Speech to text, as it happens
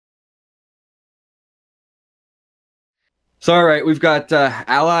So, all right, we've got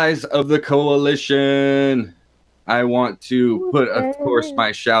allies of the coalition. I want to put, of course,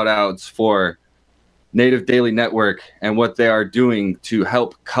 my shout outs for Native Daily Network and what they are doing to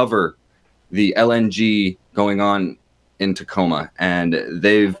help cover the LNG going on in Tacoma. And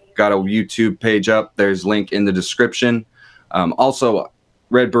they've got a YouTube page up. There's a link in the description. Also,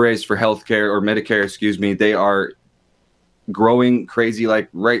 Red Berets for Healthcare, or Medicare, excuse me, they are growing crazy like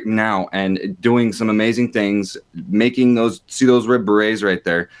right now and doing some amazing things, making those, see those Red Berets right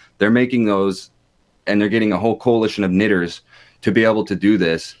there? They're making those, and they're getting a whole coalition of knitters to be able to do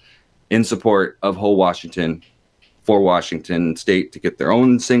this in support of whole Washington, for Washington state to get their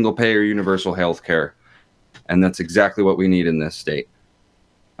own single payer universal health care. And that's exactly what we need in this state.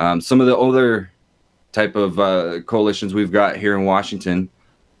 Some of the other type of coalitions we've got here in Washington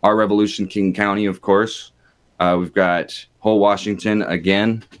are Revolution King County, of course. We've got whole Washington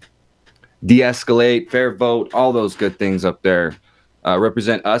again, de-escalate, fair vote, all those good things up there.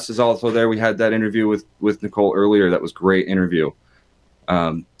 Represent Us is also there. We had that interview with Nicole earlier. That was a great interview.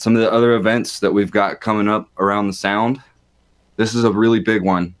 Some of the other events that we've got coming up around the Sound. This is a really big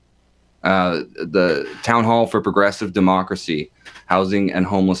one. The Town Hall for Progressive Democracy, Housing and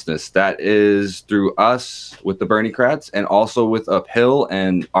Homelessness. That is through us with the Bernie-crats and also with Uphill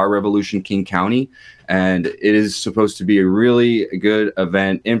and our Revolution King County. And it is supposed to be a really good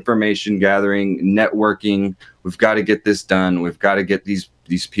event, information gathering, networking. We've got to get this done. We've got to get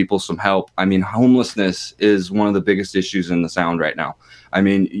these people some help. I mean, homelessness is one of the biggest issues in the Sound right now. I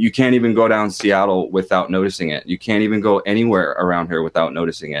mean, you can't even go down Seattle without noticing it. You can't even go anywhere around here without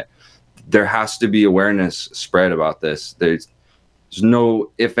noticing it. There has to be awareness spread about this. There's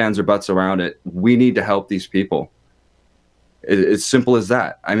no ifs, ands, or buts around it. We need to help these people. It's simple as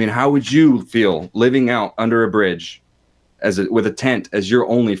that. I mean, how would you feel living out under a bridge with a tent as your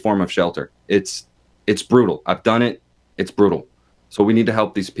only form of shelter? It's brutal. I've done it. It's brutal. So we need to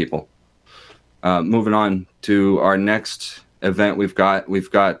help these people. Moving on to our next event, we've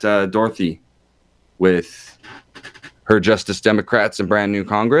got Dorothy with her Justice Democrats and Brand New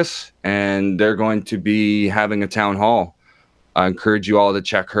Congress, and they're going to be having a town hall. I encourage you all to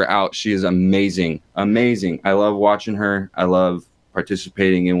check her out. She is amazing, amazing. I love watching her. I love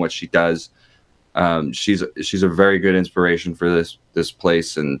participating in what she does. She's a very good inspiration for this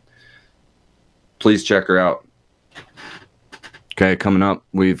place, and please check her out. Okay, coming up,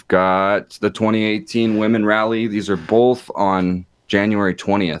 we've got the 2018 Women Rally. These are both on January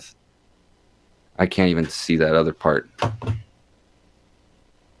 20th. I can't even see that other part.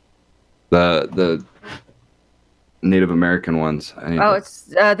 The Native American ones. It's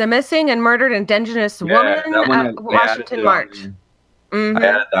the Missing and Murdered Indigenous Woman Washington March. I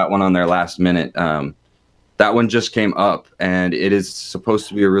added that one on there last minute. That one just came up, and it is supposed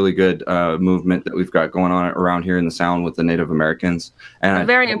to be a really good movement that we've got going on around here in the Sound with the Native Americans. And a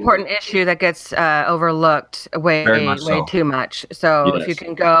very important issue that gets overlooked way too much. So if you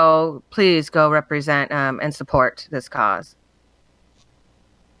can go, please go represent and support this cause.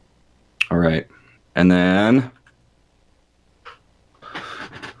 All right. And then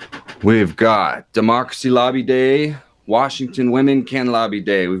we've got Democracy Lobby Day, Washington Women Can Lobby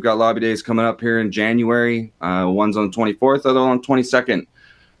Day. We've got lobby days coming up here in January. One's on the 24th, other on the 22nd.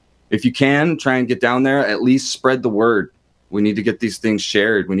 If you can, try and get down there. At least spread the word. We need to get these things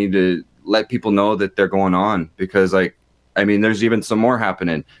shared. We need to let people know that they're going on, because, like, I mean, there's even some more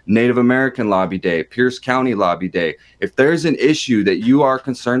happening. Native American Lobby Day, Pierce County Lobby Day. If there's an issue that you are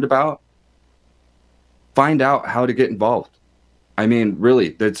concerned about, find out how to get involved. I mean, really,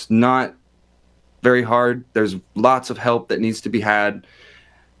 that's not very hard. There's lots of help that needs to be had.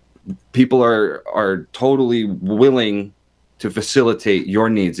 People are totally willing to facilitate your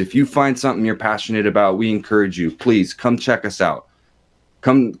needs. If you find something you're passionate about, we encourage you. Please come check us out.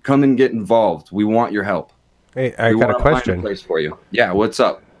 Come and get involved. We want your help. Hey, I got a question. Find a place for you. Yeah, what's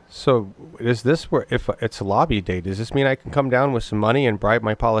up? So is this where, if it's a lobby day, does this mean I can come down with some money and bribe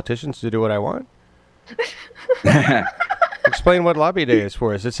my politicians to do what I want? Explain what lobby day is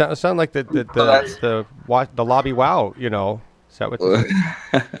for. Does it sound like the lobby wow, you know? Is that what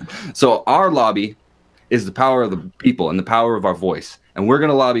So our lobby is the power of the people and the power of our voice. And we're going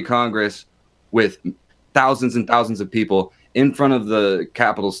to lobby Congress with thousands and thousands of people in front of the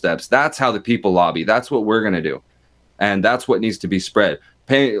Capitol steps. That's how the people lobby. That's what we're going to do. And that's what needs to be spread.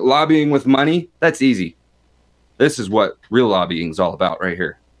 Lobbying with money, that's easy. This is what real lobbying is all about right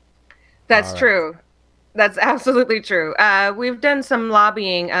here. That's true. That's absolutely true. We've done some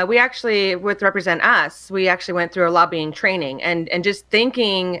lobbying. We actually, with Represent Us, we actually went through a lobbying training, and just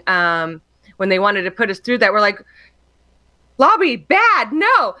thinking when they wanted to put us through that, we're like, lobby, bad,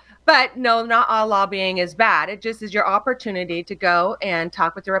 no. But no, not all lobbying is bad. It just is your opportunity to go and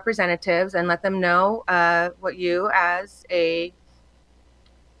talk with the representatives and let them know what you as a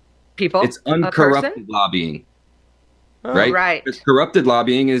people. It's uncorrupted lobbying. Oh. Right? Right. Because corrupted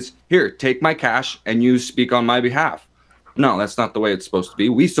lobbying is, here, take my cash and you speak on my behalf. No, that's not the way it's supposed to be.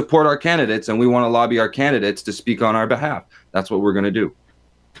 We support our candidates and we want to lobby our candidates to speak on our behalf. That's what we're going to do.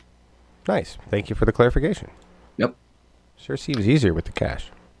 Nice. Thank you for the clarification. Yep. Sure seems easier with the cash.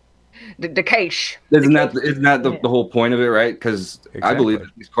 The cash. Isn't that the whole point of it, right? Because Exactly. I believe that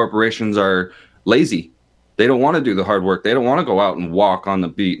these corporations are lazy. They don't want to do the hard work. They don't want to go out and walk on the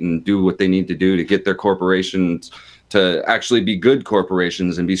beat and do what they need to do to get their corporations to actually be good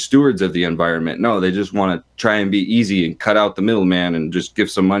corporations and be stewards of the environment. No, they just want to try and be easy and cut out the middleman and just give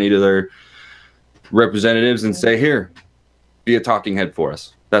some money to their representatives and say, here, be a talking head for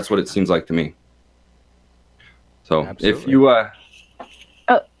us. That's what it seems like to me. So Absolutely. if you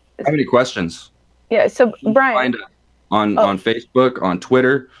have any questions, Yeah, so Brian, find us on Facebook, on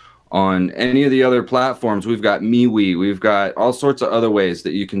Twitter, on any of the other platforms. We've got MeWe. We've got all sorts of other ways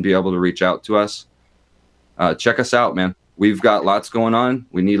that you can be able to reach out to us. Check us out, man. We've got lots going on.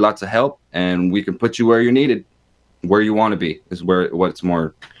 We need lots of help, and we can put you where you're needed. Where you want to be is what it's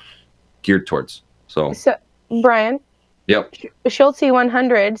more geared towards. So Brian, yep. Schultze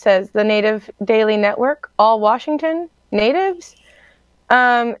 100 says the Native Daily Network, all Washington natives.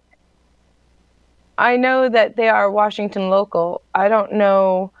 I know that they are Washington local. I don't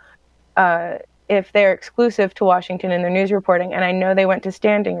know if they're exclusive to Washington in their news reporting, and I know they went to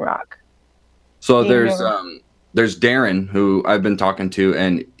Standing Rock. So there's Darren, who I've been talking to,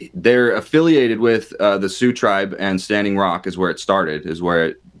 and they're affiliated with the Sioux tribe, and Standing Rock is where it started, is where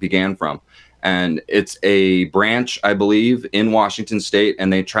it began from. And it's a branch, I believe, in Washington State,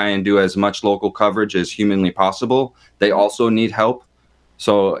 and they try and do as much local coverage as humanly possible. They also need help.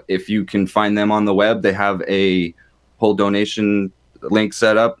 So if you can find them on the web, they have a whole donation link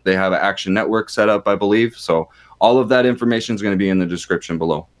set up. They have an Action Network set up, I believe. So all of that information is going to be in the description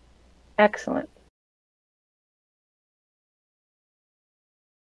below. Excellent.